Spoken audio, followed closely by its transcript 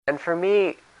And for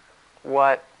me,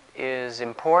 what is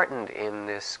important in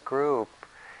this group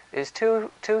is two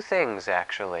things,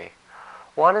 actually.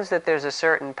 One is that there's a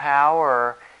certain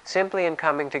power simply in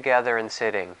coming together and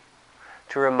sitting,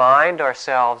 to remind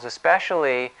ourselves,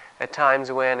 especially at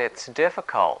times when it's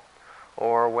difficult,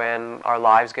 or when our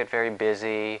lives get very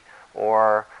busy,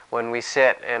 or when we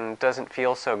sit and it doesn't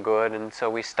feel so good, and so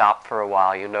we stop for a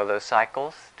while. You know those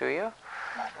cycles, do you?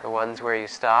 The ones where you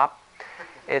stop.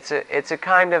 It's a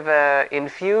kind of a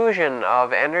infusion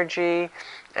of energy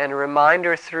and a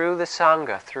reminder through the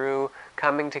Sangha, through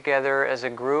coming together as a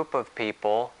group of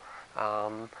people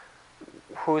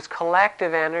whose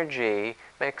collective energy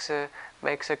makes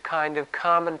a kind of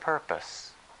common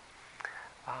purpose.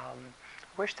 I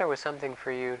wish there was something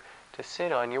for you to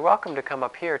sit on. You're welcome to come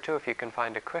up here too if you can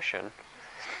find a cushion.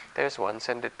 There's one,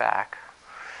 send it back.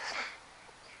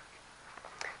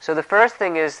 So the first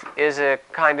thing is a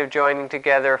kind of joining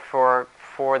together for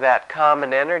that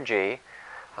common energy.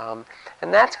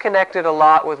 And that's connected a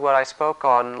lot with what I spoke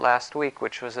on last week,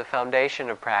 which was the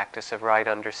foundation of practice of right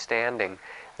understanding.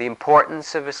 The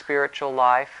importance of a spiritual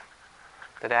life,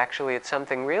 that actually it's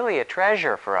something really a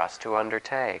treasure for us to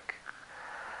undertake.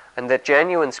 And that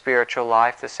genuine spiritual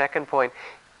life, the second point,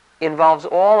 involves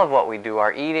all of what we do,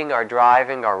 our eating, our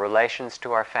driving, our relations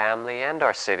to our family, and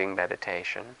our sitting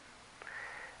meditation.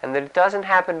 And that it doesn't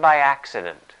happen by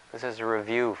accident. This is a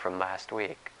review from last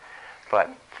week, but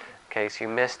in case you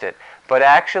missed it. But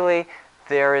actually,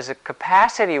 there is a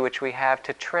capacity which we have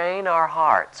to train our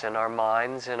hearts and our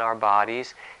minds and our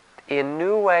bodies in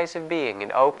new ways of being,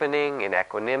 in opening, in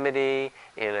equanimity,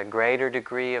 in a greater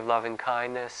degree of loving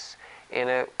kindness, in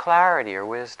a clarity or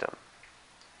wisdom.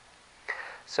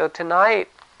 So tonight,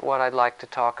 what I'd like to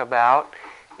talk about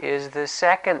is the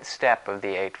second step of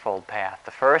the Eightfold Path.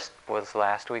 The first was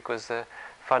last week was the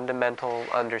fundamental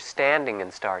understanding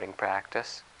in starting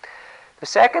practice. The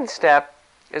second step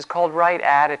is called right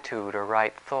attitude or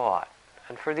right thought.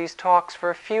 And for these talks, for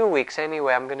a few weeks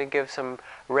anyway, I'm going to give some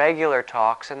regular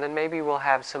talks, and then maybe we'll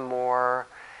have some more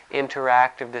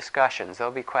interactive discussions.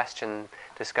 There'll be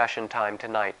discussion time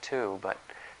tonight too, but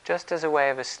just as a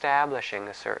way of establishing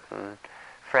a certain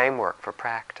framework for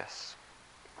practice.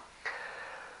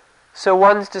 So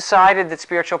one's decided that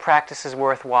spiritual practice is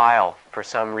worthwhile for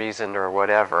some reason or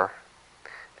whatever,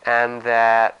 and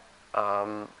that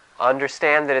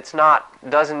understand that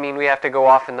doesn't mean we have to go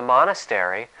off in the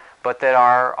monastery, but that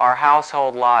our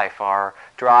household life, our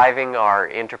driving, our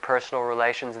interpersonal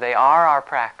relations, they are our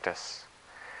practice,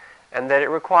 and that it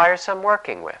requires some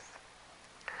working with.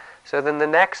 So then the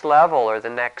next level or the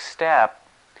next step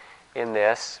in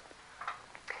this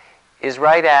is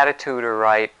right attitude or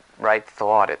right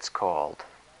thought, it's called.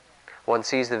 One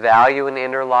sees the value in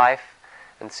inner life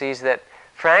and sees that,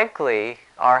 frankly,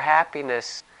 our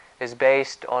happiness is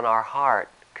based on our heart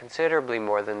considerably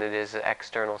more than it is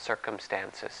external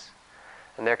circumstances.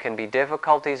 And there can be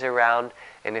difficulties around,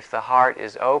 and if the heart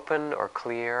is open or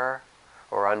clear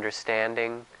or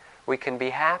understanding, we can be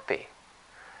happy.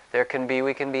 We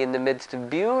can be in the midst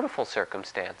of beautiful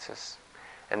circumstances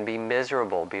and be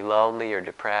miserable, be lonely or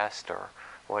depressed or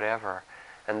whatever.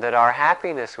 And that our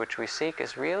happiness which we seek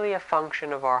is really a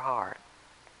function of our heart.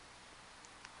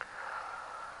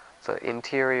 So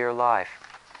interior life.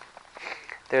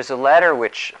 There's a letter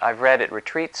which I've read at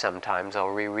retreats sometimes, I'll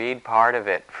reread part of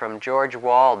it, from George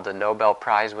Wald, the Nobel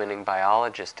Prize-winning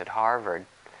biologist at Harvard.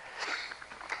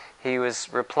 He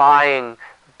was replying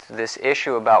to this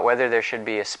issue about whether there should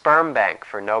be a sperm bank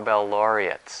for Nobel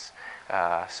laureates,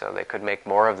 so they could make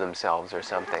more of themselves or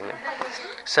something.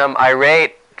 Some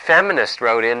irate feminist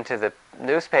wrote into the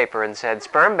newspaper and said,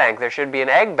 "Sperm bank, there should be an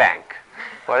egg bank.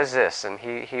 What is this?" And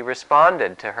he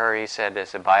responded to her, he said,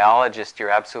 "As a biologist,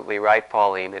 you're absolutely right,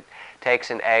 Pauline. It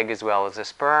takes an egg as well as a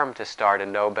sperm to start a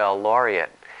Nobel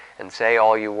laureate. And say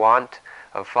all you want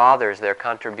of fathers, their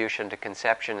contribution to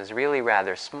conception is really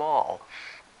rather small.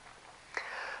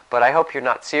 But I hope you're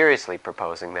not seriously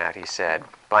proposing that," he said.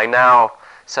 "By now,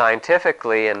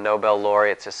 scientifically, and Nobel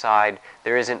laureates aside,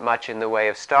 there isn't much in the way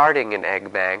of starting an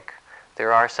egg bank.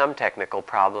 There are some technical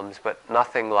problems, but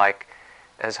nothing like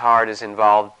as hard as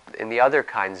involved in the other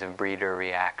kinds of breeder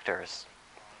reactors.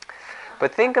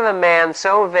 But think of a man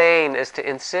so vain as to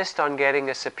insist on getting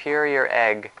a superior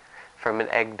egg from an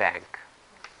egg bank.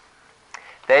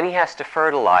 Then he has to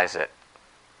fertilize it.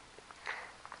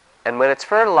 And when it's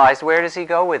fertilized, where does he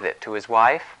go with it? To his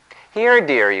wife? 'Here,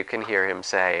 dear,' you can hear him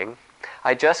saying,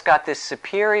 'I just got this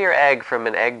superior egg from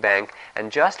an egg bank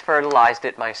and just fertilized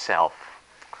it myself.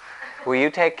 Will you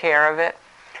take care of it?'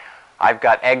 'I've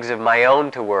got eggs of my own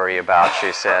to worry about,'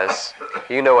 she says.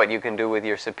 'You know what you can do with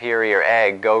your superior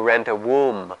egg. Go rent a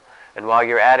womb And while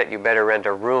you're at it, you better rent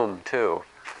a room too.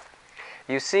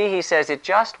 You see, he says, it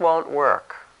just won't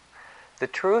work. The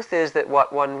truth is that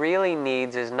what one really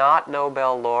needs is not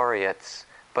Nobel laureates,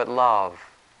 but love.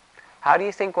 How do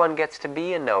you think one gets to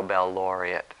be a Nobel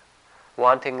laureate?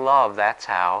 Wanting love, that's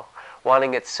how.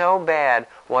 Wanting it so bad,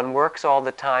 one works all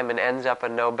the time and ends up a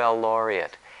Nobel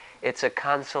laureate. It's a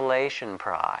consolation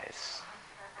prize.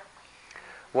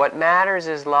 What matters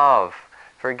is love.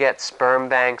 Forget sperm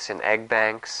banks and egg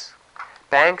banks.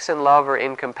 Banks and love are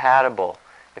incompatible.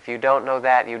 If you don't know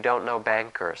that, you don't know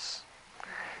bankers.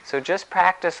 So just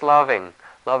practice loving.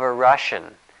 Love a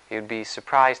Russian. You'd be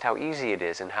surprised how easy it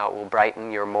is and how it will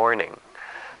brighten your morning.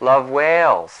 Love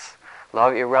whales.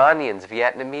 Love Iranians,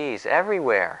 Vietnamese,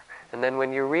 everywhere. And then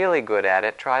when you're really good at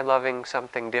it, try loving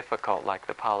something difficult like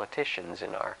the politicians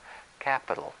in our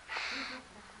capital.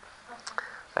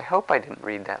 I hope I didn't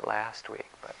read that last week,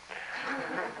 but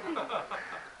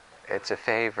it's a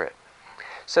favorite.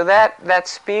 So that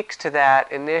speaks to that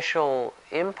initial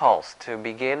impulse to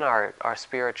begin our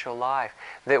spiritual life.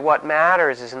 That what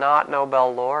matters is not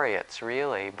Nobel laureates,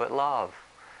 really, but love.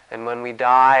 And when we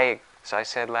die, as I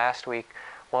said last week,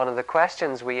 one of the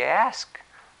questions we ask,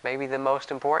 maybe the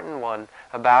most important one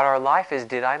about our life, is,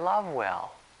 did I love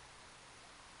well?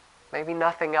 Maybe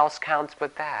nothing else counts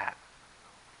but that.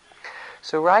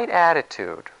 So right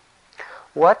attitude.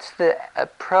 What's the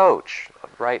approach,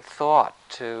 right thought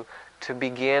to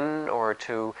begin or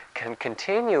to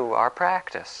continue our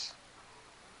practice?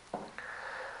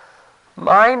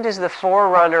 Mind is the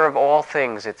forerunner of all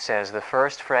things, it says, the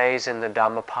first phrase in the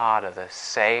Dhammapada, the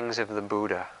sayings of the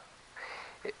Buddha.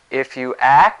 If you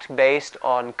act based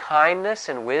on kindness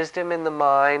and wisdom in the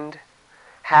mind,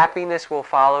 happiness will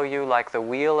follow you like the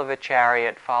wheel of a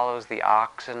chariot follows the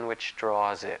oxen which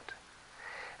draws it.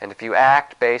 And if you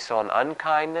act based on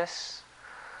unkindness,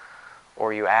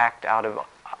 or you act out of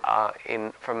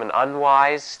from an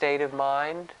unwise state of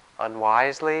mind,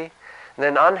 unwisely,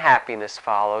 then unhappiness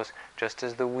follows, just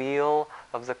as the wheel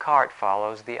of the cart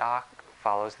follows the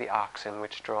oxen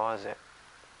which draws it.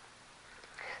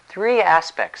 3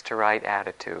 aspects to right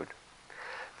attitude.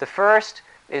 The first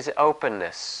is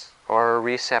openness or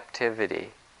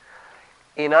receptivity.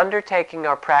 In undertaking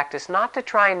our practice, not to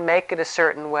try and make it a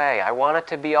certain way. I want it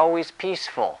to be always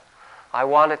peaceful. I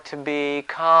want it to be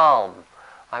calm.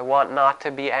 I want not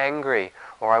to be angry.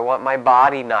 Or I want my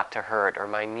body not to hurt, or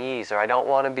my knees. Or I don't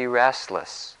want to be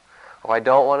restless. Or I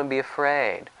don't want to be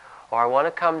afraid. Or I want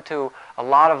to come to a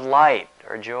lot of light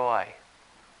or joy.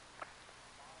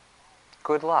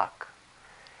 Good luck.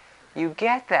 You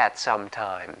get that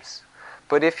sometimes.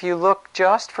 But if you look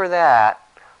just for that,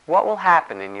 what will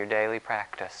happen in your daily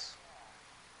practice?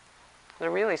 A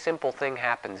really simple thing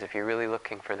happens if you're really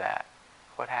looking for that.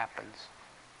 What happens?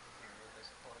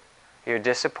 You're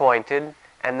disappointed,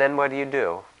 and then what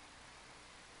do?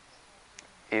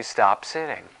 You stop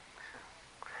sitting.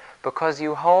 Because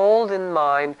you hold in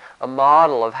mind a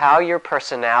model of how your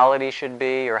personality should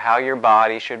be, or how your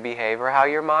body should behave, or how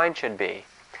your mind should be.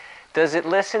 Does it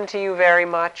listen to you very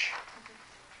much?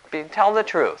 Tell the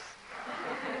truth.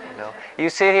 You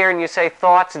sit here and you say,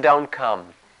 thoughts don't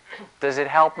come. Does it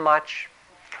help much?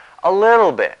 A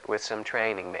little bit with some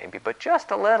training maybe, but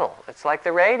just a little. It's like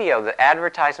the radio. The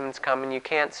advertisements come and you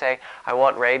can't say, I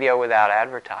want radio without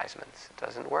advertisements. It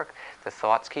doesn't work. The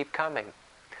thoughts keep coming.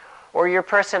 Or your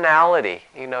personality.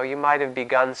 You might have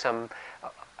begun some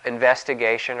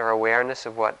investigation or awareness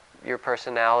of what your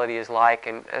personality is like.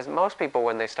 And as most people,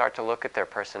 when they start to look at their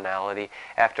personality,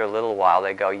 after a little while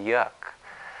they go, yuck.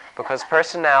 Because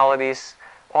personalities,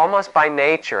 almost by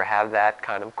nature, have that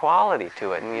kind of quality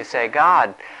to it. And you say,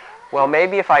 God, well,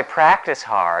 maybe if I practice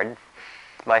hard,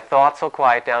 my thoughts will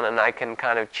quiet down and I can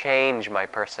kind of change my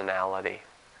personality.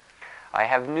 I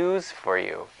have news for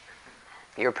you.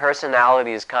 Your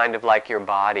personality is kind of like your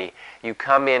body. You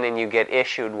come in and you get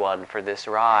issued one for this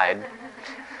ride.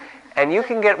 And you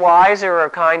can get wiser or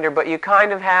kinder, but you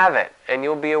kind of have it. And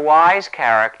you'll be a wise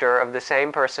character of the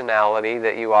same personality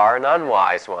that you are an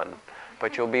unwise one.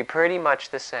 But you'll be pretty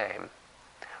much the same.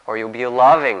 Or you'll be a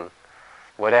loving,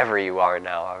 whatever you are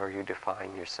now, however you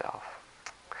define yourself.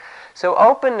 So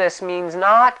openness means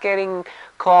not getting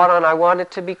caught on, I want it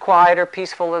to be quiet or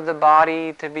peaceful, or the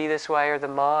body to be this way, or the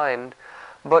mind,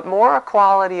 but more a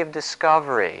quality of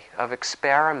discovery, of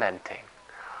experimenting,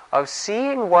 of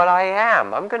seeing what I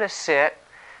am. I'm going to sit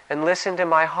and listen to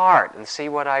my heart and see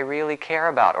what I really care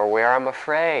about, or where I'm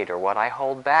afraid, or what I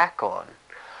hold back on.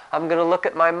 I'm going to look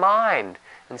at my mind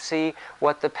and see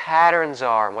what the patterns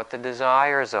are and what the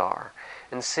desires are,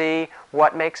 and see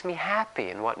what makes me happy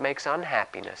and what makes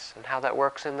unhappiness, and how that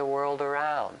works in the world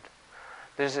around.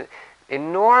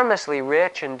 enormously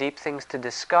rich and deep things to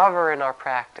discover in our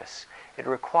practice. It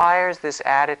requires this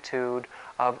attitude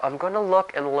of, I'm going to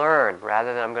look and learn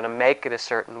rather than I'm going to make it a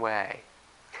certain way.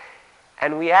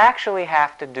 And we actually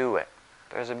have to do it.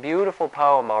 There's a beautiful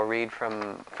poem I'll read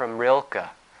from Rilke,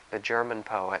 the German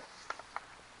poet.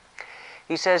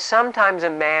 He says, sometimes a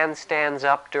man stands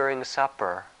up during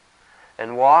supper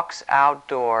and walks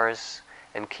outdoors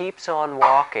and keeps on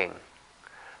walking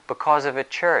because of a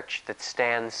church that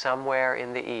stands somewhere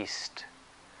in the east.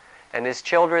 And his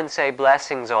children say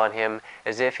blessings on him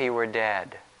as if he were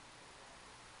dead.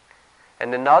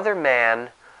 And another man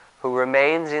who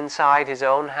remains inside his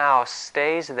own house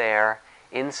stays there,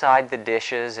 inside the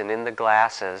dishes and in the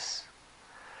glasses,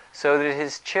 so that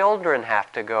his children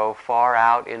have to go far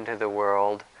out into the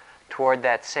world toward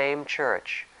that same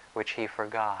church which he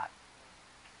forgot.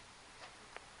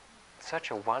 Such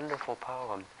a wonderful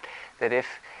poem. That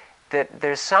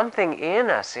there's something in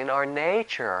us, in our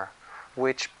nature,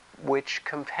 which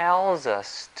compels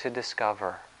us to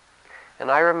discover. And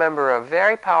I remember a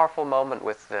very powerful moment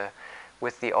with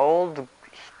the old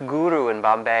guru in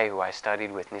Bombay who I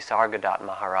studied with, Nisargadatta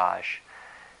Maharaj,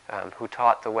 who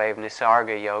taught the way of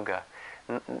Nisarga Yoga.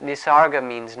 Nisarga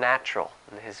means natural.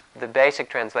 The basic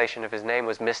translation of his name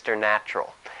was Mr.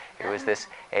 Natural. He was this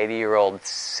 80-year-old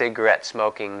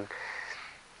cigarette-smoking.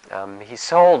 He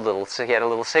had a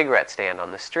little cigarette stand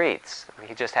on the streets.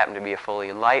 He just happened to be a fully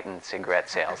enlightened cigarette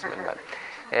salesman. But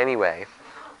anyway,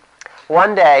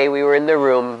 one day we were in the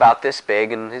room about this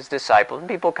big, and his disciples, and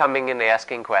people coming in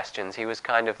asking questions. He was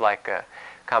kind of like a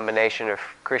combination of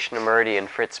Krishnamurti and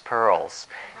Fritz Perls.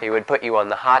 He would put you on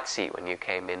the hot seat when you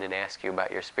came in and ask you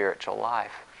about your spiritual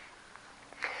life.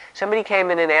 Somebody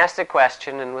came in and asked a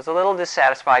question and was a little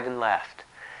dissatisfied and left.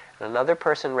 Another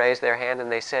person raised their hand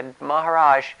and they said,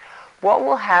 Maharaj, what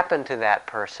will happen to that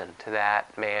person, to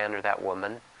that man or that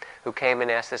woman who came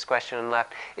and asked this question and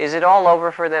left? Is it all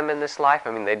over for them in this life?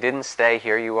 I mean, they didn't stay,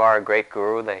 here you are, a great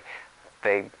guru.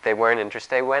 They weren't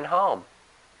interested, they went home.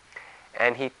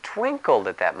 And he twinkled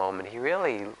at that moment. He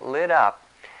really lit up.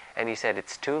 And he said,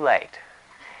 it's too late.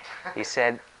 He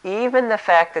said, even the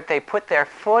fact that they put their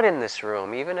foot in this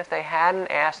room, even if they hadn't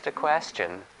asked a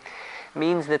question,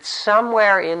 means that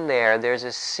somewhere in there there's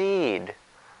a seed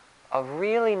of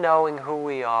really knowing who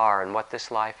we are and what this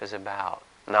life is about.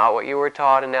 Not what you were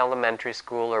taught in elementary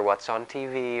school or what's on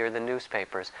TV or the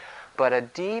newspapers, but a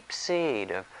deep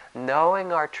seed of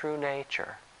knowing our true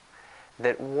nature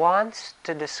that wants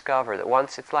to discover,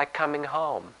 it's like coming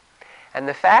home. And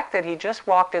the fact that he just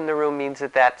walked in the room means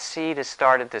that seed has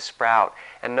started to sprout.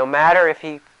 And no matter if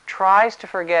he tries to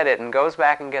forget it and goes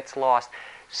back and gets lost,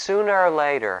 sooner or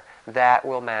later that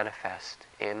will manifest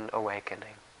in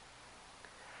awakening.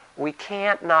 We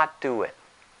can't not do it.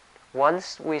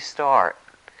 Once we start,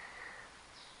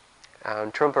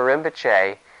 Trungpa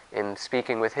Rinpoche, in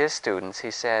speaking with his students, he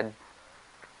said,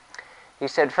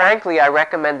 frankly, I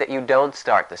recommend that you don't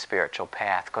start the spiritual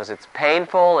path because it's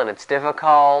painful and it's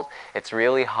difficult, it's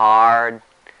really hard.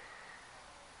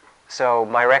 So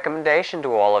my recommendation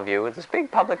to all of you, with this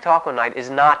big public talk one night, is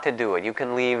not to do it. You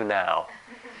can leave now.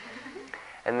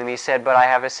 And then he said, but I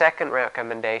have a second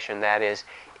recommendation, that is,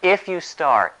 if you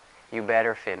start, you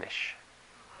better finish.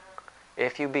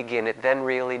 If you begin it, then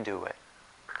really do it.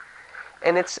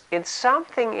 And it's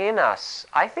something in us.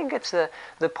 I think it's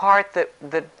the part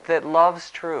that loves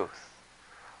truth.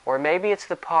 Or maybe it's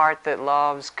the part that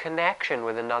loves connection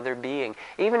with another being.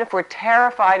 Even if we're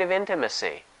terrified of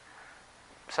intimacy.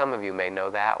 Some of you may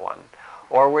know that one.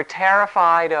 Or we're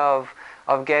terrified of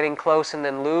getting close and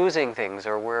then losing things.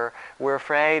 Or we're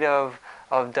afraid of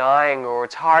dying, or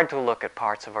it's hard to look at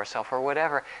parts of ourselves, or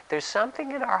whatever. There's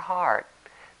something in our heart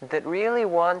that really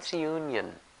wants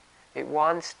union. It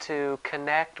wants to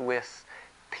connect with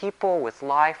people, with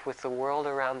life, with the world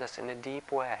around us in a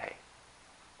deep way.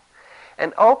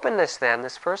 And openness then,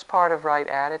 this first part of right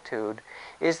attitude,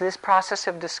 is this process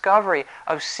of discovery,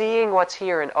 of seeing what's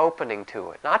here and opening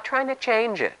to it. Not trying to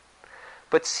change it,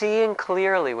 but seeing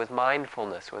clearly with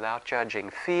mindfulness, without judging.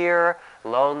 Fear,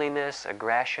 loneliness,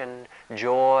 aggression,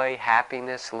 joy,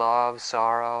 happiness, love,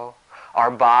 sorrow.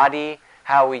 Our body,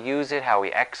 how we use it, how we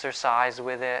exercise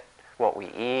with it, what we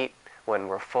eat, when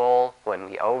we're full, when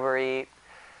we overeat.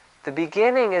 The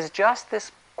beginning is just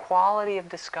this quality of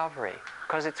discovery,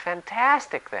 because it's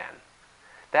fantastic then.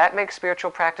 That makes spiritual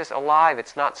practice alive.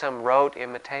 It's not some rote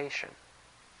imitation.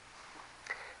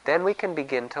 Then we can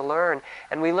begin to learn.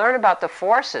 And we learn about the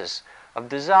forces of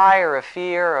desire, of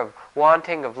fear, of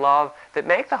wanting, of love, that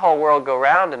make the whole world go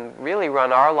round and really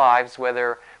run our lives,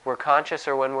 whether we're conscious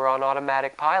or when we're on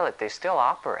automatic pilot. They still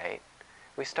operate.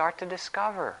 We start to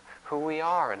discover who we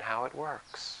are and how it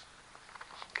works.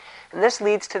 And this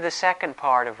leads to the second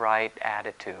part of right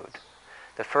attitude.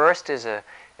 The first is a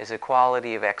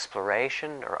quality of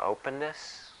exploration or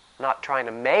openness, not trying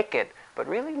to make it, but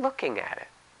really looking at it.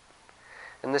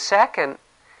 And the second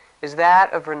is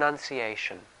that of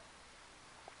renunciation.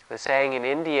 The saying in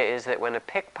India is that when a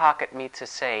pickpocket meets a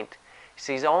saint, he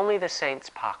sees only the saint's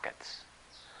pockets.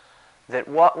 That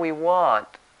what we want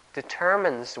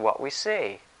determines what we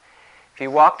see. If you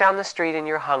walk down the street and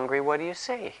you're hungry, what do you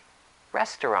see?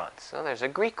 Restaurants. Oh, there's a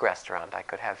Greek restaurant. I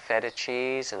could have feta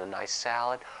cheese and a nice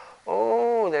salad.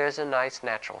 Oh, there's a nice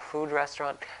natural food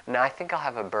restaurant. Now I think I'll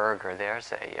have a burger.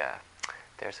 There's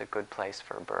a good place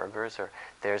for burgers, or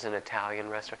there's an Italian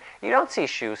restaurant. You don't see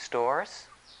shoe stores.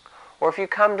 Or if you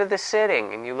come to the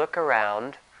sitting and you look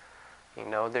around, you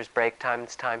know, there's break time,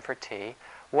 it's time for tea.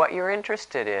 What you're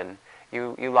interested in.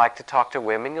 You like to talk to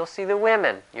women, you'll see the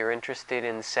women. You're interested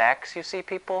in sex, you see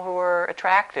people who are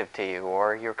attractive to you,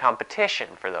 or your competition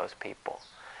for those people.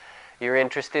 You're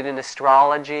interested in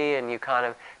astrology, and you kind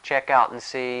of check out and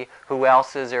see who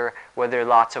else is, or whether there are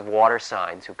lots of water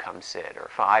signs who come sit, or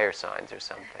fire signs or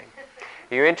something.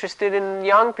 You're interested in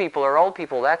young people or old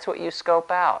people, that's what you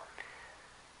scope out.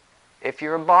 If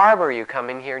you're a barber, you come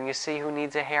in here and you see who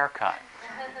needs a haircut.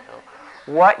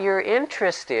 What your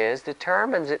interest is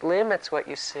determines, it limits what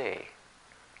you see.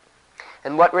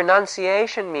 And what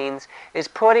renunciation means is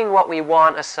putting what we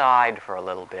want aside for a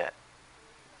little bit.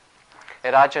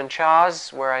 At Ajahn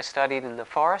Chah's, where I studied in the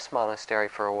forest monastery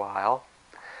for a while,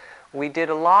 we did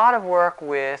a lot of work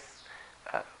with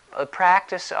a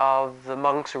practice of the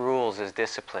monks' rules as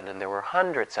discipline, and there were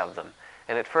hundreds of them.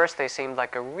 And at first they seemed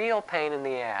like a real pain in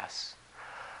the ass.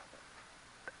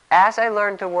 As I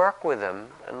learned to work with them,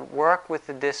 and work with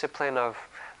the discipline of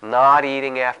not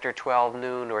eating after 12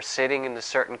 noon, or sitting in a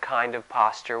certain kind of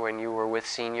posture when you were with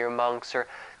senior monks, or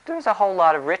there was a whole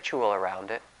lot of ritual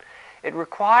around it. It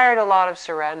required a lot of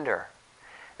surrender.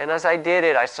 And as I did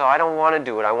it, I saw I don't want to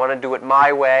do it. I want to do it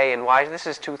my way, and why? This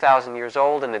is 2,000 years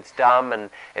old, and it's dumb, and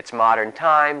it's modern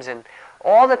times, and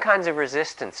all the kinds of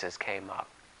resistances came up.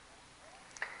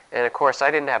 And of course, I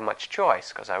didn't have much choice,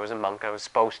 because I was a monk, I was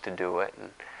supposed to do it, and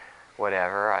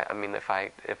whatever. I mean, if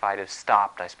I'd have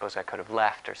stopped, I suppose I could have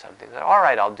left or something. I said, all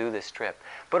right, I'll do this trip.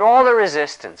 But all the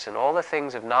resistance and all the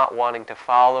things of not wanting to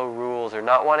follow rules or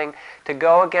not wanting to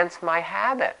go against my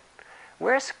habit.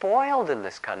 We're spoiled in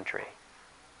this country.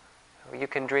 You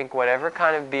can drink whatever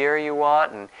kind of beer you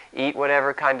want and eat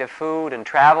whatever kind of food and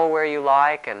travel where you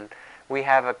like, and we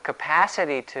have a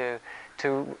capacity to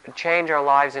change our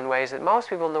lives in ways that most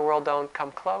people in the world don't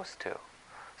come close to.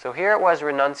 So here it was,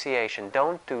 renunciation.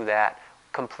 Don't do that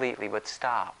completely, but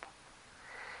stop.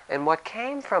 And what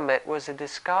came from it was a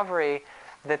discovery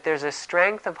that there's a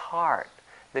strength of heart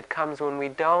that comes when we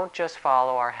don't just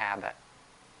follow our habit.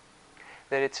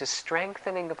 That it's a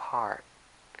strengthening of heart.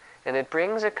 And it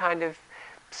brings a kind of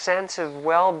sense of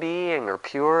well-being or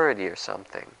purity or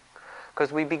something.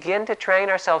 Because we begin to train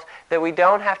ourselves that we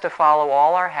don't have to follow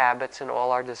all our habits and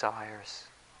all our desires.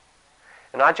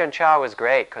 And Ajahn Chah was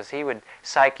great, because he would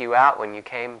psych you out when you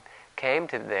came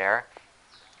to there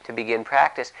to begin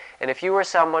practice. And if you were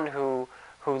someone who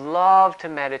loved to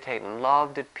meditate and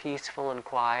loved it peaceful and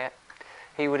quiet,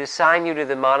 he would assign you to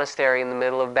the monastery in the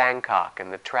middle of Bangkok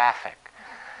in the traffic.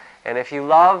 And if you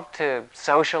loved to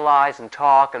socialize and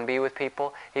talk and be with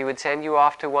people, he would send you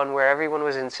off to one where everyone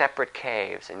was in separate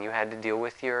caves and you had to deal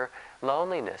with your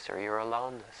loneliness or your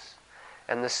aloneness.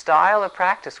 And the style of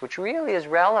practice, which really is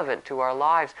relevant to our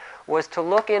lives, was to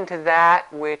look into that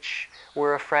which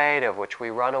we're afraid of, which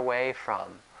we run away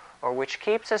from, or which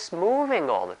keeps us moving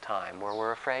all the time, where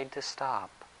we're afraid to stop.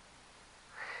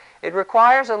 It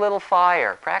requires a little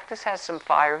fire. Practice has some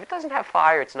fire. If it doesn't have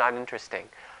fire, it's not interesting.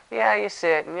 Yeah, you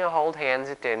sit and you hold hands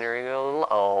at dinner, you do a little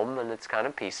om, and it's kind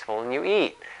of peaceful, and you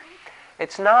eat.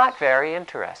 It's not very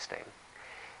interesting.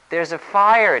 There's a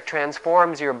fire. It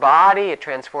transforms your body, it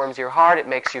transforms your heart, it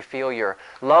makes you feel your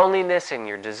loneliness and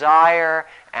your desire,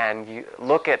 and you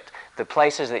look at the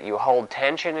places that you hold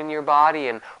tension in your body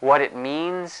and what it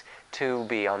means to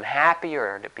be unhappy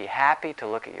or to be happy, to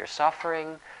look at your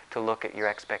suffering, to look at your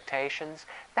expectations.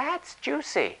 That's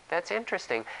juicy, that's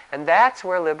interesting, and that's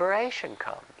where liberation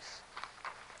comes.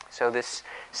 So this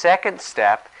second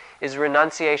step is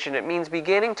renunciation. It means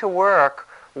beginning to work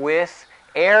with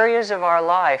areas of our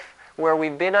life where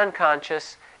we've been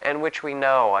unconscious and which we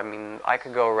know. I mean, I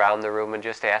could go around the room and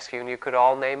just ask you, and you could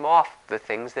all name off the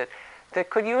things that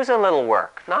could use a little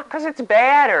work. Not because it's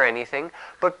bad or anything,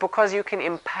 but because you can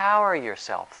empower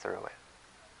yourself through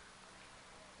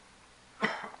it.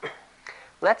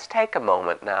 Let's take a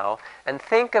moment now and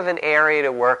think of an area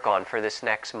to work on for this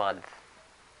next month.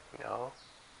 You know,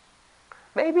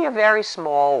 Maybe a very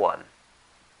small one.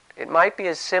 It might be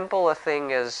as simple a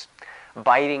thing as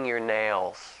biting your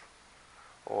nails,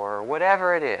 or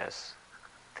whatever it is.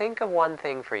 Think of one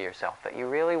thing for yourself that you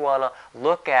really want to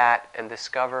look at and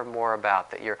discover more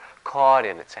about, that you're caught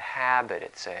in. It's a habit,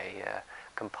 it's a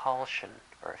compulsion,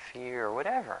 or a fear, or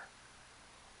whatever.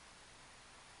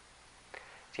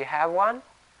 Do you have one?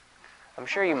 I'm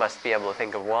sure you must be able to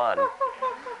think of one.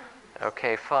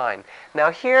 Okay, fine. Now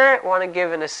here I want to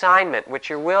give an assignment, which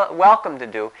you're welcome to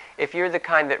do. If you're the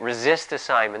kind that resists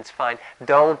assignments, fine.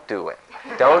 Don't do it.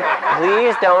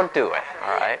 Please don't do it,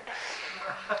 all right?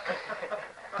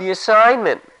 The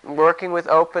assignment, working with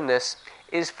openness,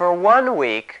 is for 1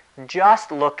 week,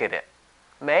 just look at it.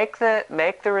 Make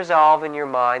the resolve in your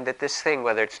mind that this thing,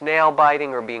 whether it's nail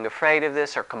biting or being afraid of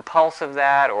this or compulsive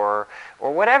that or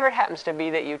whatever it happens to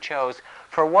be that you chose,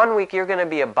 for 1 week you're going to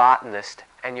be a botanist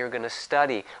and you're going to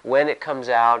study when it comes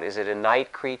out. Is it a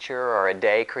night creature or a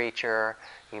day creature?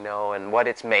 And what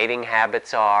its mating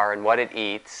habits are and what it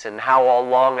eats and how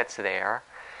long it's there.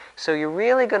 So you're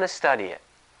really going to study it.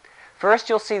 First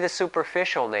you'll see the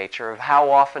superficial nature of how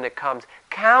often it comes.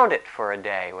 Count it for a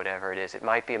day, whatever it is. It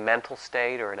might be a mental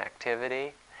state or an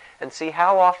activity. And see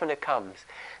how often it comes.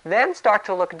 Then start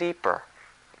to look deeper.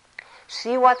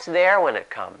 See what's there when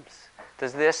it comes.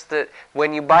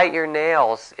 When you bite your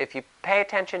nails, if you pay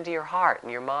attention to your heart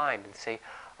and your mind and say,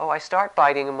 oh, I start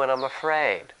biting them when I'm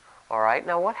afraid. All right,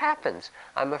 now what happens?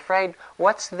 I'm afraid.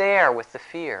 What's there with the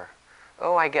fear?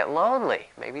 Oh, I get lonely.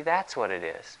 Maybe that's what it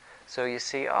is. So you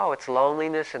see, oh, it's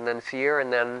loneliness and then fear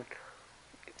and then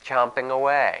chomping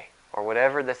away, or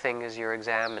whatever the thing is you're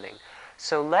examining.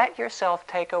 So let yourself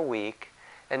take a week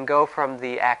and go from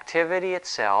the activity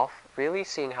itself, really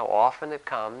seeing how often it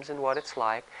comes and what it's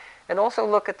like, and also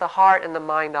look at the heart and the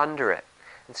mind under it,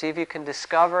 and see if you can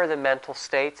discover the mental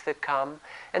states that come,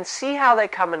 and see how they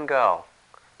come and go.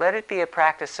 Let it be a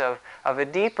practice of a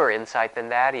deeper insight than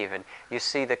that even. You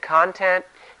see the content,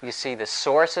 you see the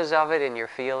sources of it in your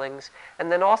feelings,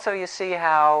 and then also you see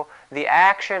how the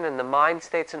action and the mind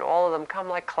states and all of them come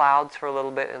like clouds for a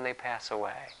little bit and they pass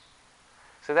away.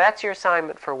 So that's your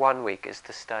assignment for 1 week, is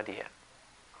to study it.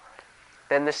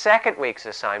 Then the second week's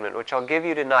assignment, which I'll give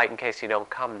you tonight in case you don't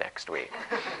come next week.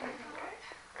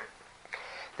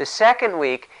 The second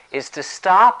week is to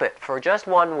stop it for just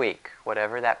 1 week,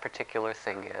 whatever that particular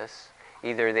thing is.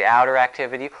 Either the outer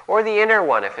activity or the inner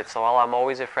one, if it's, well, I'm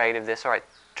always afraid of this. All right,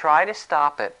 try to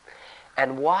stop it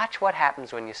and watch what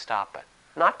happens when you stop it.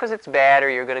 Not because it's bad or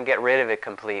you're going to get rid of it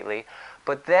completely,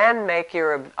 but then make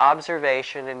your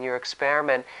observation and your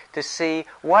experiment to see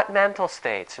what mental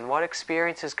states and what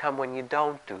experiences come when you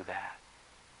don't do that.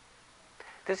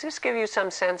 Does this give you some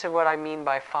sense of what I mean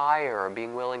by fire or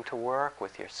being willing to work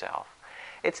with yourself?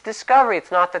 It's discovery.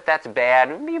 It's not that that's bad.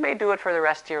 You may do it for the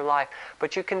rest of your life,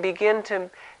 but you can begin to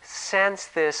sense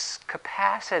this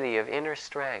capacity of inner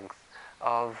strength,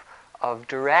 of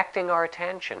directing our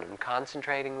attention and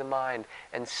concentrating the mind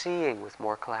and seeing with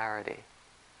more clarity.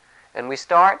 And we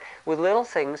start with little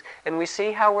things and we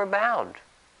see how we're bound.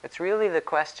 It's really the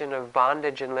question of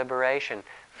bondage and liberation,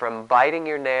 from biting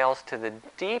your nails to the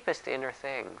deepest inner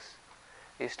things.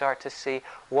 You start to see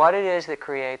what it is that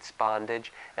creates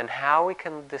bondage and how we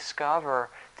can discover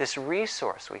this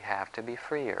resource we have to be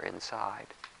freer inside.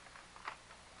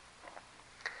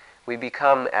 We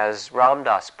become, as Ram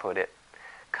Dass put it,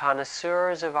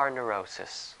 connoisseurs of our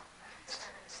neurosis.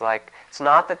 It's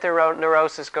not that the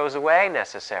neurosis goes away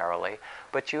necessarily,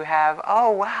 but you have,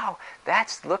 oh wow,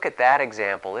 look at that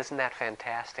example, isn't that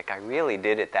fantastic? I really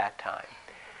did it that time.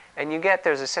 And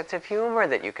there's a sense of humor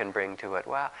that you can bring to it.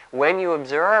 Wow. When you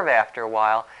observe after a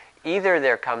while, either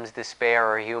there comes despair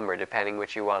or humor, depending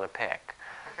which you want to pick.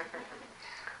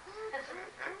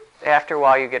 After a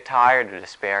while you get tired of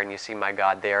despair and you see, my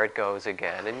God, there it goes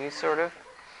again, and you sort of...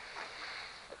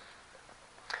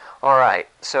 All right,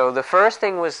 so the first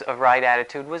thing of right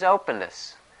attitude was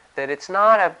openness. That it's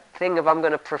not a thing of I'm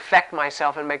going to perfect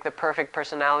myself and make the perfect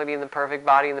personality and the perfect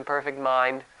body and the perfect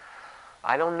mind.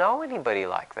 I don't know anybody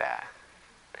like that.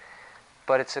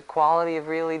 But it's a quality of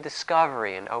really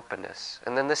discovery and openness.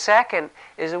 And then the second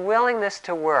is a willingness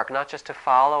to work, not just to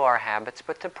follow our habits,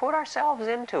 but to put ourselves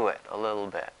into it a little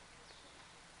bit.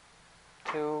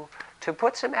 To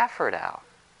put some effort out.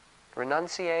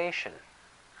 Renunciation.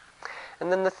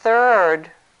 And then the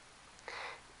third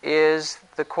is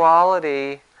the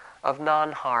quality of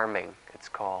non-harming, it's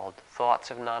called.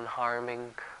 Thoughts of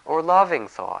non-harming or loving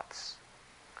thoughts.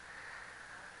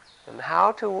 And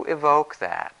how to evoke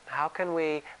that? How can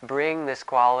we bring this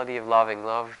quality of loving?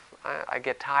 Love, I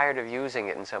get tired of using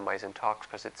it in some ways in talks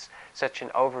because it's such an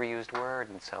overused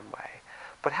word in some way.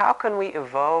 But how can we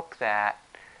evoke that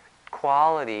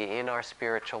quality in our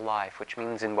spiritual life, which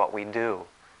means in what we do,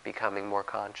 becoming more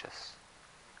conscious?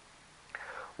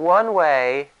 One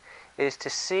way is to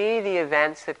see the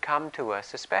events that come to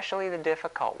us, especially the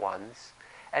difficult ones,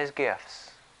 as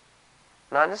gifts.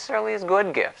 Not necessarily as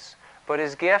good gifts, but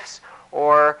as gifts,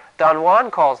 or Don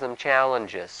Juan calls them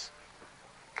challenges.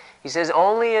 He says,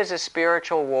 only as a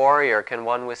spiritual warrior can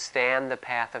one withstand the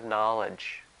path of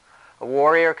knowledge. A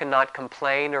warrior cannot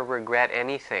complain or regret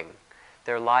anything.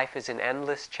 Their life is an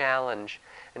endless challenge,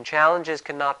 and challenges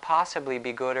cannot possibly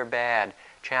be good or bad.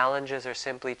 Challenges are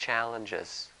simply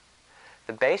challenges.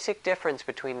 The basic difference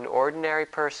between an ordinary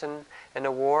person and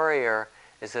a warrior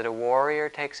is that a warrior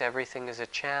takes everything as a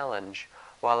challenge,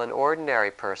 while an ordinary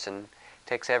person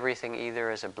takes everything either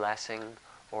as a blessing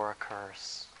or a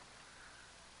curse.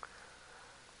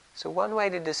 So one way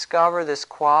to discover this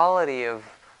quality of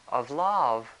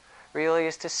love really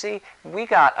is to see, we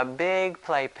got a big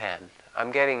playpen.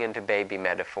 I'm getting into baby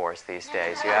metaphors these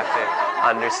days. You have to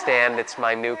understand it's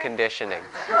my new conditioning.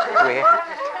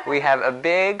 We have a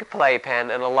big playpen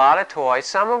and a lot of toys,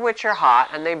 some of which are hot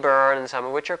and they burn, and some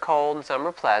of which are cold, and some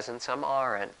are pleasant, some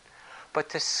aren't. But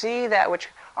to see that which,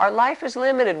 our life is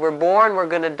limited. We're born, we're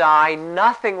going to die.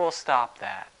 Nothing will stop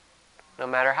that. No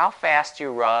matter how fast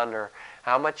you run or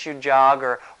how much you jog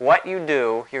or what you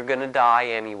do, you're going to die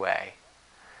anyway.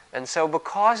 And so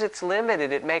because it's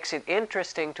limited, it makes it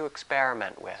interesting to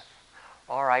experiment with.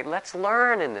 All right, let's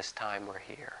learn in this time we're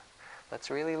here. Let's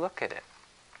really look at it.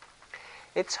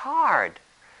 It's hard,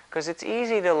 because it's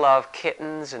easy to love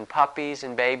kittens and puppies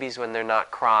and babies when they're not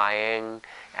crying,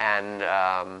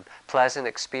 and pleasant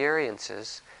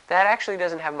experiences. That actually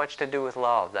doesn't have much to do with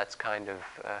love. That's kind of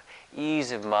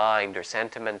ease of mind or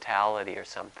sentimentality or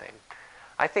something.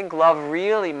 I think love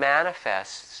really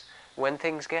manifests when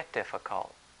things get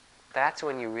difficult. That's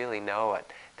when you really know it.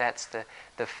 That's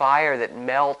the fire that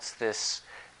melts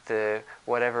the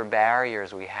whatever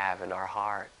barriers we have in our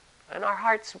heart. And our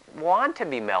hearts want to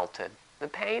be melted. The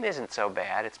pain isn't so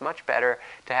bad. It's much better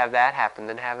to have that happen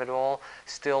than have it all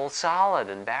still solid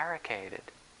and barricaded.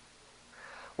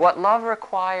 What love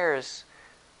requires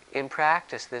in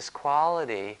practice, this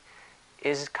quality,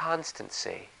 is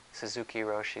constancy. Suzuki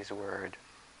Roshi's word.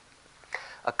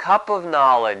 A cup of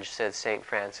knowledge, said St.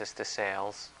 Francis de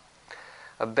Sales,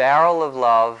 a barrel of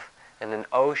love, and an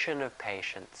ocean of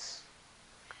patience.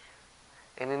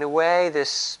 And in a way,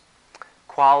 this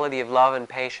quality of love and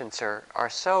patience are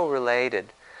so related.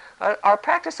 Our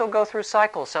practice will go through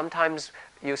cycles. Sometimes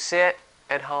you sit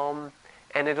at home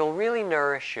and it'll really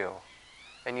nourish you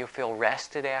and you feel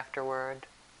rested afterward.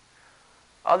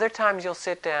 Other times you'll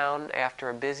sit down after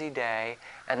a busy day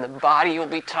and the body will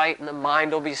be tight and the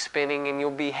mind will be spinning and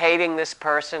you'll be hating this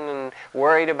person and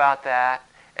worried about that,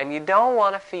 and you don't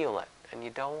want to feel it and you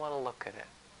don't want to look at it.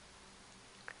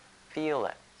 Feel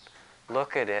it.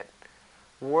 Look at it.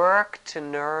 Work to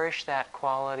nourish that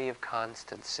quality of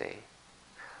constancy,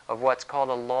 of what's called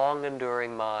a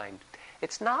long-enduring mind.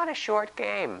 It's not a short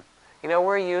game. You know,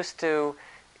 we're used to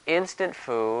instant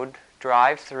food,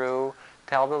 drive-through,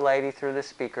 tell the lady through the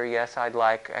speaker, yes, I'd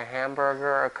like a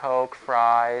hamburger, a Coke,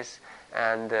 fries,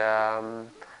 and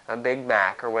a Big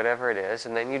Mac, or whatever it is.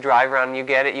 And then you drive around and you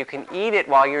get it. You can eat it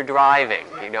while you're driving.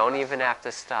 You don't even have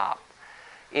to stop.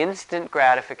 Instant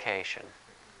gratification.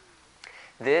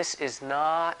 This is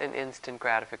not an instant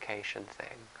gratification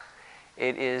thing.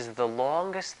 It is the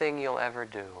longest thing you'll ever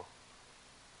do.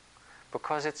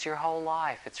 Because it's your whole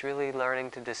life. It's really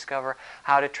learning to discover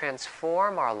how to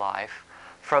transform our life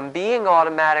from being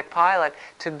automatic pilot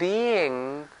to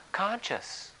being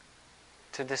conscious,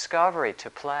 to discovery, to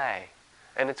play.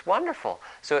 And it's wonderful.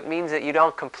 So it means that you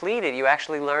don't complete it, you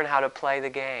actually learn how to play the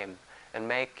game and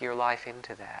make your life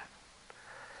into that.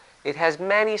 It has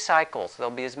many cycles.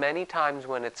 There'll be as many times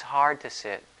when it's hard to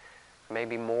sit,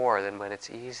 maybe more than when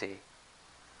it's easy.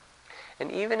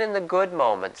 And even in the good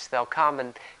moments, they'll come,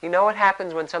 and you know what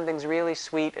happens when something's really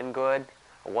sweet and good?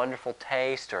 A wonderful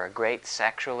taste, or a great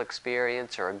sexual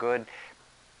experience, or a good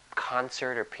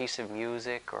concert or piece of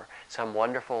music, or some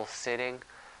wonderful sitting.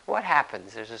 What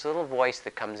happens? There's this little voice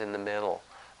that comes in the middle.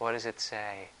 What does it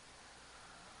say?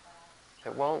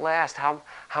 It won't last. How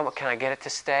can I get it to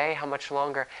stay? How much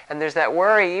longer? And there's that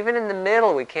worry. Even in the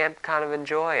middle, we can't kind of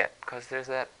enjoy it because there's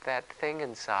that thing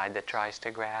inside that tries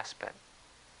to grasp it.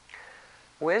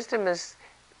 Wisdom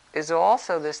is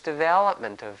also this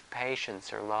development of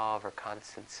patience or love or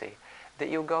constancy, that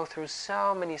you'll go through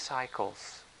so many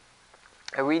cycles.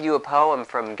 I read you a poem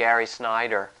from Gary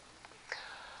Snyder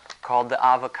called The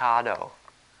Avocado.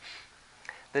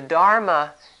 The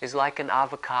Dharma is like an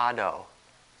avocado.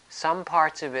 Some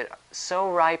parts of it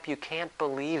so ripe you can't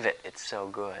believe it, it's so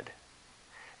good.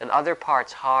 And other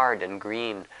parts hard and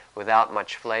green without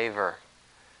much flavor,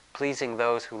 pleasing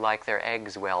those who like their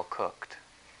eggs well cooked.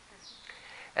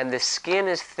 And the skin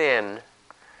is thin.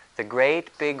 The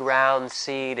great big round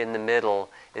seed in the middle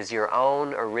is your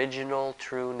own original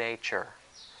true nature,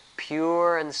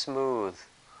 pure and smooth.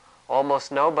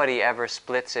 Almost nobody ever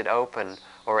splits it open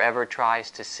or ever tries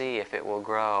to see if it will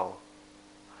grow.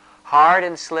 Hard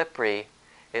and slippery,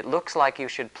 it looks like you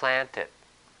should plant it,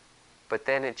 but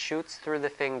then it shoots through the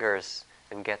fingers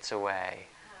and gets away.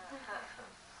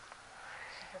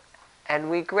 And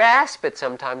we grasp it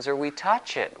sometimes, or we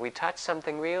touch it. We touch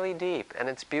something really deep, and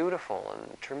it's beautiful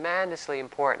and tremendously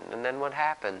important. And then what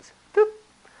happens? Boop!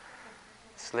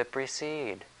 Slippery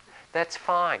seed. That's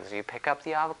fine. So you pick up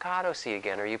the avocado seed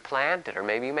again, or you plant it, or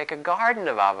maybe you make a garden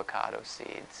of avocado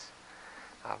seeds,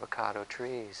 avocado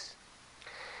trees.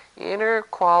 Inner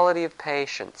quality of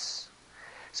patience.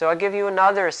 So I'll give you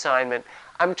another assignment.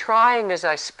 I'm trying as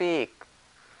I speak,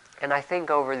 and I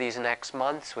think over these next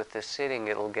months with this sitting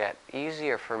it'll get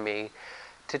easier for me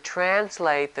to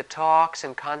translate the talks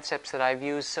and concepts that I've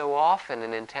used so often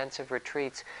in intensive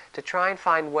retreats, to try and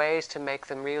find ways to make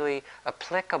them really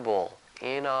applicable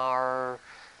in our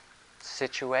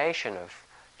situation of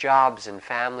jobs and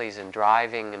families and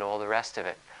driving and all the rest of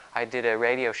it. I did a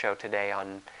radio show today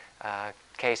on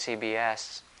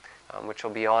KCBS, which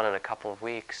will be on in a couple of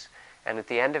weeks. And at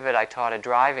the end of it, I taught a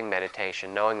driving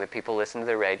meditation, knowing that people listen to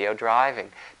the radio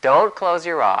driving. Don't close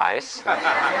your eyes.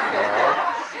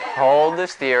 Hold the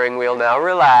steering wheel now.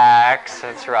 Relax.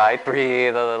 That's right.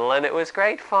 Breathe a little. And it was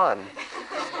great fun.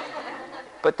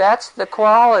 But that's the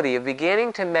quality of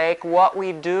beginning to make what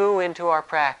we do into our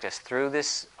practice through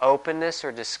this openness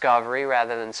or discovery,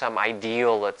 rather than some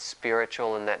ideal that's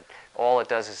spiritual and that all it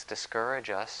does is discourage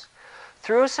us.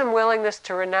 Through some willingness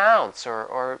to renounce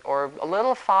or a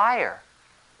little fire.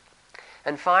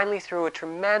 And finally through a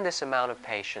tremendous amount of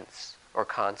patience or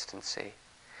constancy.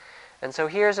 And so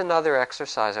here's another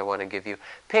exercise I want to give you.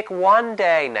 Pick one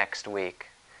day next week.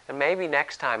 And maybe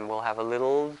next time we'll have a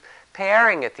little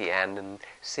pairing at the end and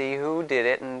see who did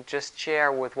it and just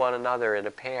share with one another in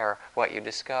a pair what you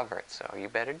discovered. So you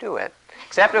better do it.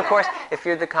 Except, of course, if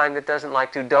you're the kind that doesn't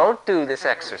like to, don't do this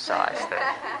exercise then.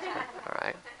 All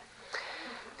right?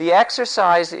 The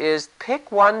exercise is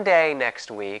pick one day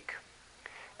next week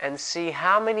and see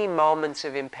how many moments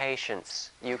of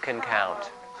impatience you can count.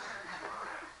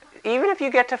 Even if you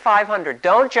get to 500,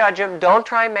 don't judge them, don't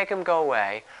try and make them go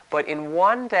away, but in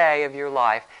one day of your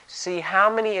life, see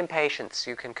how many impatience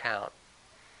you can count.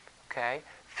 Okay?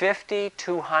 50,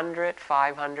 200,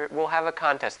 500, we'll have a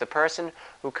contest. The person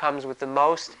who comes with the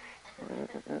most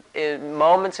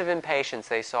moments of impatience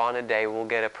they saw in a day will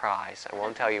get a prize. I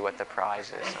won't tell you what the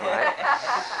prize is, all right?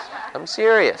 I'm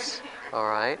serious, all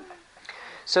right?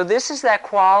 So this is that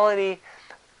quality.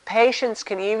 Patience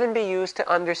can even be used to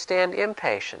understand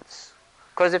impatience.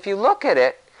 Because if you look at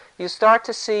it, you start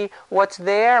to see what's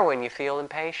there when you feel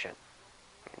impatient,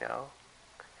 you know?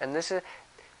 And this is,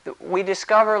 we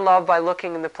discover love by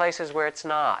looking in the places where it's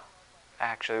not.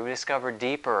 Actually, we discover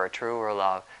deeper or truer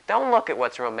love. Don't look at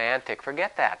what's romantic.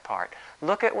 Forget that part.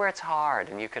 Look at where it's hard,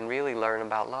 and you can really learn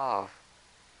about love.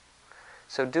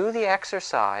 So do the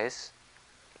exercise,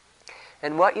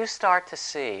 and what you start to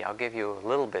see, I'll give you a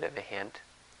little bit of a hint,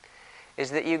 is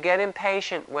that you get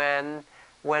impatient when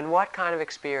what kind of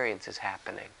experience is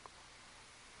happening?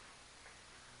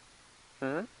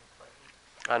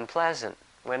 Unpleasant.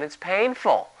 When it's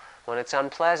painful. When it's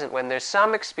unpleasant, when there's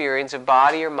some experience of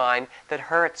body or mind that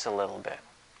hurts a little bit.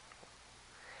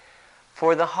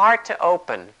 For the heart to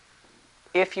open,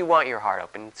 if you want your heart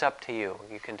open, it's up to you.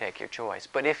 You can take your choice.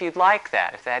 But if you'd like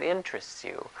that, if that interests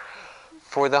you,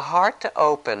 for the heart to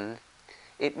open,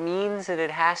 it means that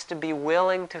it has to be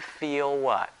willing to feel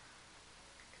what?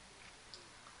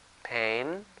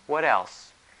 Pain. What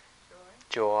else?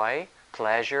 Joy,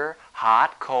 pleasure,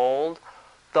 hot, cold,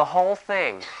 the whole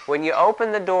thing. When you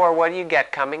open the door, what do you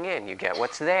get coming in? You get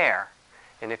what's there.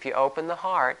 And if you open the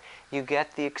heart, you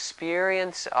get the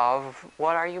experience of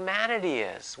what our humanity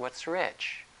is, what's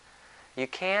rich. You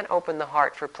can't open the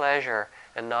heart for pleasure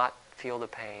and not feel the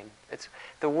pain.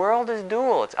 The world is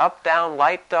dual. It's up, down,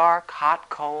 light, dark, hot,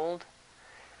 cold.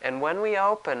 And when we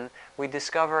open, we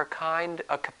discover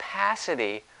a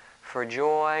capacity for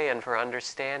joy and for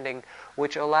understanding,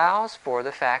 which allows for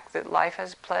the fact that life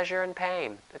has pleasure and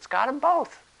pain. It's got them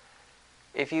both.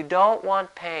 If you don't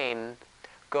want pain,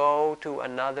 go to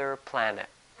another planet.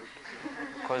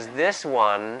 Because this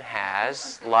one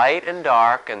has light and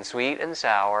dark and sweet and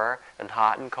sour and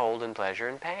hot and cold and pleasure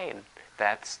and pain.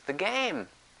 That's the game.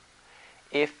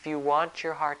 if you want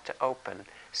your heart to open,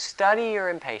 study your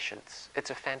impatience. It's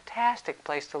a fantastic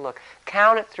place to look.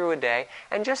 Count it through a day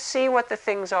and just see what the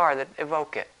things are that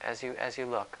evoke it as you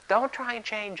look. Don't try and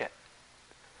change it.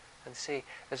 And see,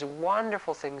 there's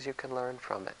wonderful things you can learn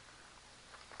from it.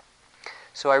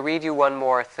 So I read you one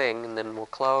more thing, and then we'll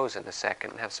close in a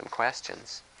second and have some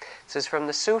questions. This is from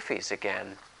the Sufis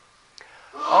again.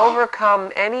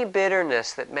 Overcome any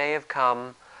bitterness that may have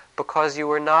come because you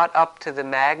were not up to the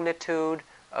magnitude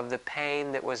of the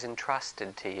pain that was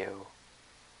entrusted to you.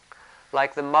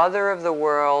 Like the mother of the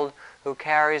world who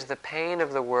carries the pain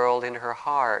of the world in her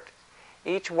heart,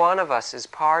 each one of us is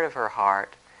part of her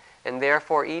heart, and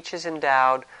therefore each is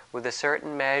endowed with a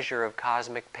certain measure of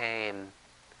cosmic pain.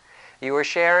 You are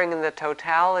sharing in the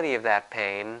totality of that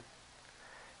pain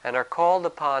and are called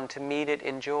upon to meet it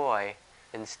in joy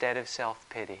instead of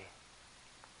self-pity.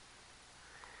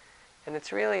 And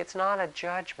it's not a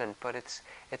judgment, but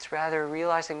it's rather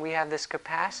realizing we have this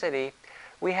capacity.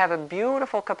 We have a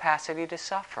beautiful capacity to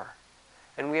suffer.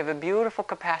 And we have a beautiful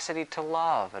capacity to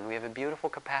love. And we have a beautiful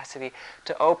capacity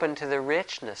to open to the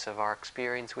richness of our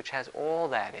experience, which has all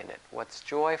that in it. What's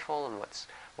joyful and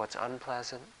what's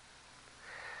unpleasant.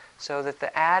 So that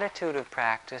the attitude of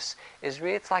practice is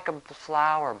it's like a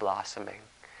flower blossoming.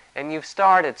 And you've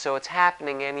started, so it's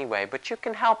happening anyway. But you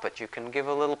can help it. You can give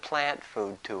a little plant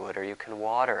food to it, or you can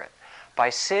water it. By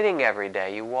sitting every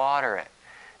day, you water it.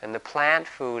 And the plant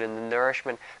food and the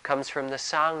nourishment comes from the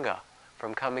Sangha,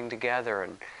 from coming together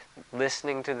and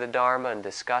listening to the Dharma and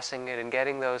discussing it and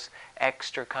getting those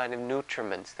extra kind of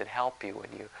nutriments that help you when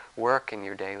you work in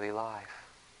your daily life.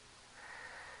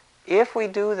 If we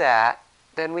do that,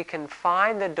 then we can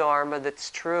find the Dharma that's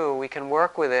true. We can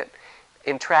work with it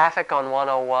in traffic on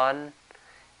 101,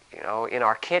 in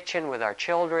our kitchen with our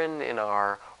children, in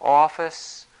our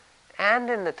office, and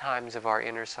in the times of our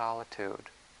inner solitude.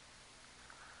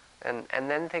 And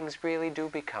then things really do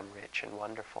become rich and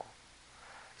wonderful.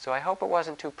 So I hope it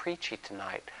wasn't too preachy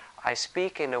tonight. I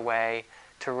speak in a way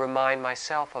to remind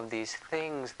myself of these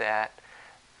things that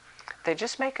they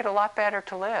just make it a lot better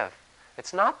to live.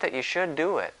 It's not that you should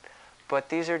do it, but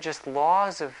these are just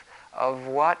laws of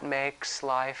what makes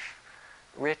life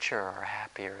richer or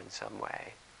happier in some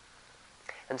way.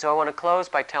 And so I want to close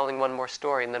by telling one more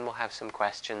story, and then we'll have some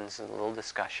questions and a little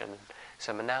discussion and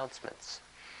some announcements.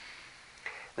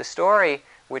 The story,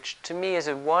 which to me is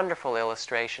a wonderful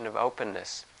illustration of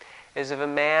openness, is of a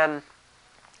man,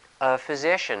 a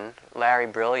physician, Larry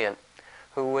Brilliant,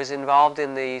 who was involved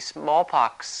in the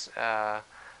smallpox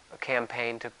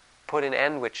campaign to put an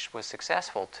end, which was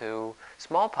successful, to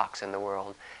smallpox in the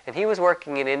world. And he was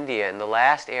working in India, in the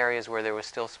last areas where there was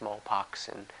still smallpox,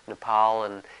 in Nepal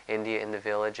and India, in the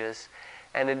villages.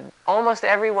 And almost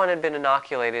everyone had been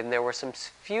inoculated, and there were some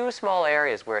few small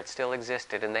areas where it still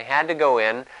existed. And they had to go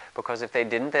in, because if they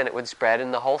didn't, then it would spread,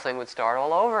 and the whole thing would start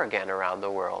all over again around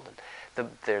the world.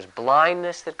 There's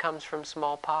blindness that comes from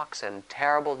smallpox, and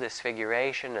terrible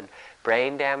disfiguration, and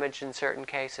brain damage in certain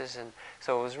cases. And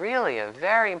so it was really a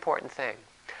very important thing.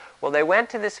 Well, they went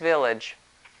to this village,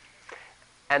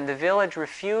 and the village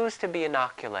refused to be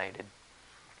inoculated.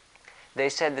 They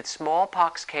said that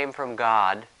smallpox came from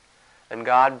God, and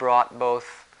God brought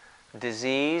both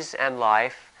disease and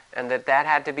life, and that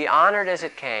had to be honored as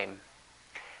it came.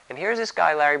 And here's this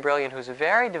guy, Larry Brilliant, who's a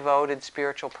very devoted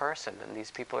spiritual person, and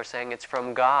these people are saying it's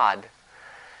from God.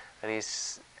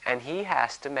 And he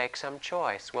has to make some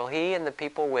choice. Well, he and the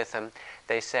people with him,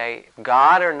 they say,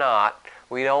 God or not,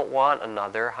 we don't want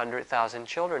another 100,000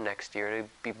 children next year to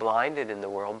be blinded in the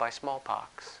world by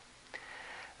smallpox.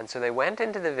 And so they went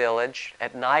into the village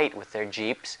at night with their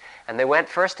jeeps, and they went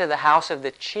first to the house of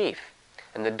the chief.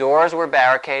 And the doors were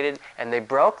barricaded, and they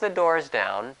broke the doors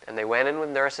down, and they went in with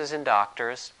nurses and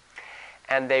doctors,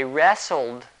 and they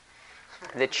wrestled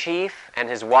the chief and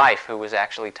his wife, who was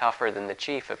actually tougher than the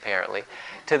chief apparently,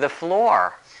 to the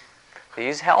floor,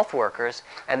 these health workers,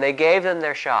 and they gave them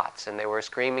their shots, and they were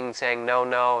screaming, saying no,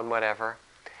 no, and whatever.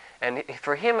 And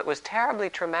for him it was terribly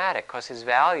traumatic, because his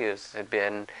values had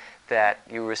been that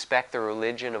you respect the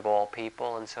religion of all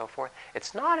people and so forth.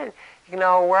 It's not,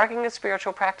 working in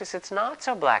spiritual practice, it's not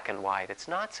so black and white. It's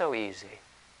not so easy.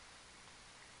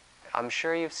 I'm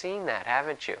sure you've seen that,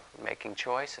 haven't you? Making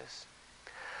choices.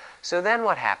 So then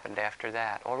what happened after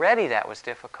that? Already that was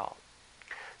difficult.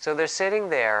 So they're sitting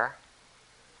there,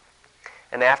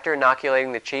 and after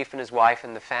inoculating the chief and his wife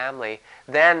and the family,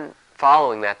 then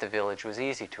following that the village was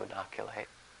easy to inoculate.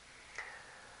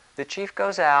 The chief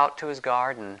goes out to his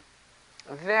garden,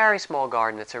 a very small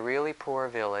garden, it's a really poor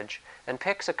village, and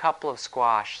picks a couple of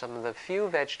squash, some of the few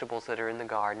vegetables that are in the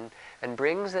garden, and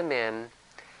brings them in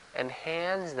and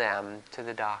hands them to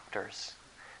the doctors.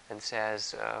 and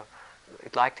says,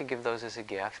 I'd like to give those as a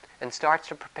gift, and starts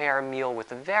to prepare a meal with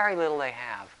the very little they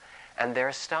have. And they're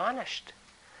astonished.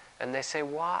 And they say,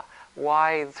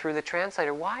 why, through the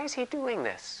translator, why is he doing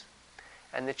this?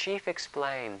 And the chief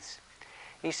explains.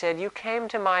 He said, you came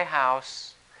to my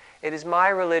house. It is my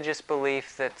religious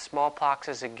belief that smallpox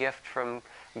is a gift from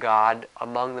God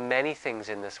among the many things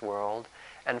in this world.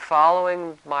 And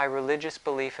following my religious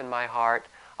belief in my heart,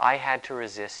 I had to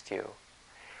resist you.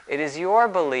 It is your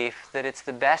belief that it's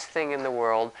the best thing in the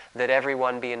world that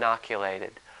everyone be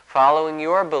inoculated. Following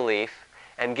your belief,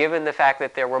 and given the fact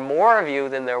that there were more of you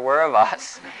than there were of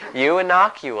us, you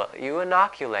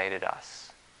inoculated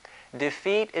us.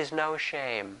 Defeat is no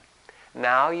shame.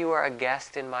 Now you are a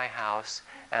guest in my house,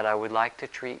 and I would like to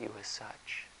treat you as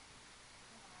such.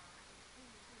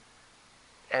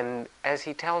 And as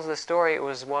he tells the story, it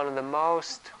was one of the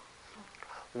most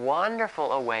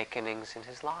wonderful awakenings in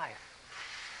his life.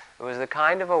 It was the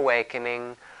kind of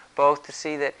awakening both to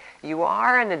see that you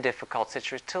are in a difficult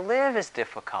situation. To live is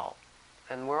difficult,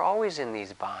 and we're always in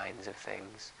these binds of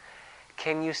things.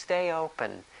 Can you stay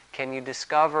open? Can you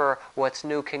discover what's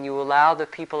new? Can you allow the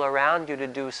people around you to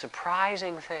do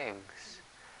surprising things?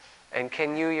 And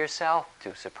can you yourself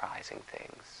do surprising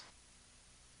things?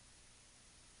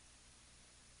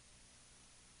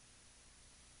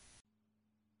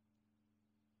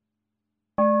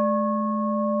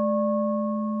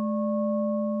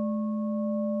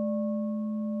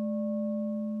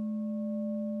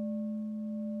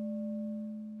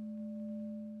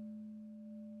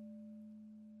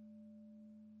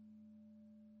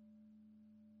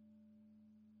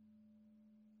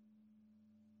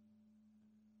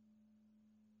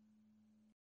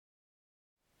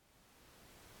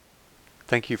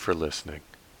 Thank you for listening.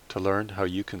 To learn how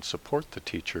you can support the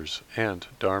teachers and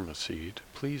Dharma Seed,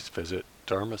 please visit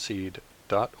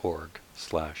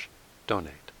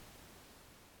dharmaseed.org/donate.